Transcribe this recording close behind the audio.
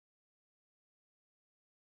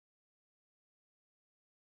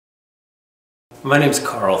My name's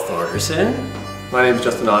Karl Thorderson. My name's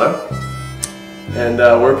Justin Otto. And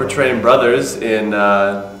we're portraying brothers in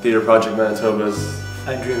Theatre Project Manitoba's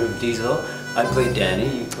I Dream of Diesel. I play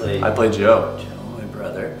Danny, you play... I play Joe. Joe, my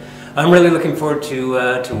brother. I'm really looking forward to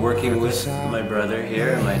working with my brother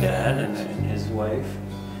here, my dad, and his wife.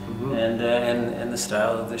 And the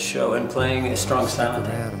style of the show, and playing a strong silent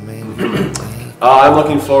act. I'm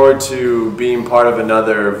looking forward to being part of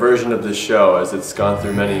another version of the show, as it's gone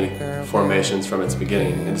through many formations from its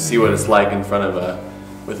beginning, and to see what it's like in front of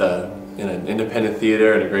in an independent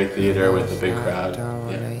theater and a great theater with a big crowd.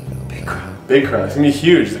 Yeah, Big crowd. big crowd. It's gonna be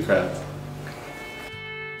huge. The crowd.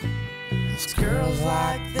 It's girls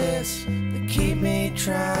like this that keep me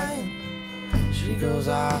trying. She goes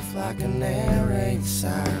off like an air raid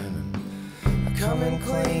siren. I come in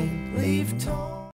clean, leave torn.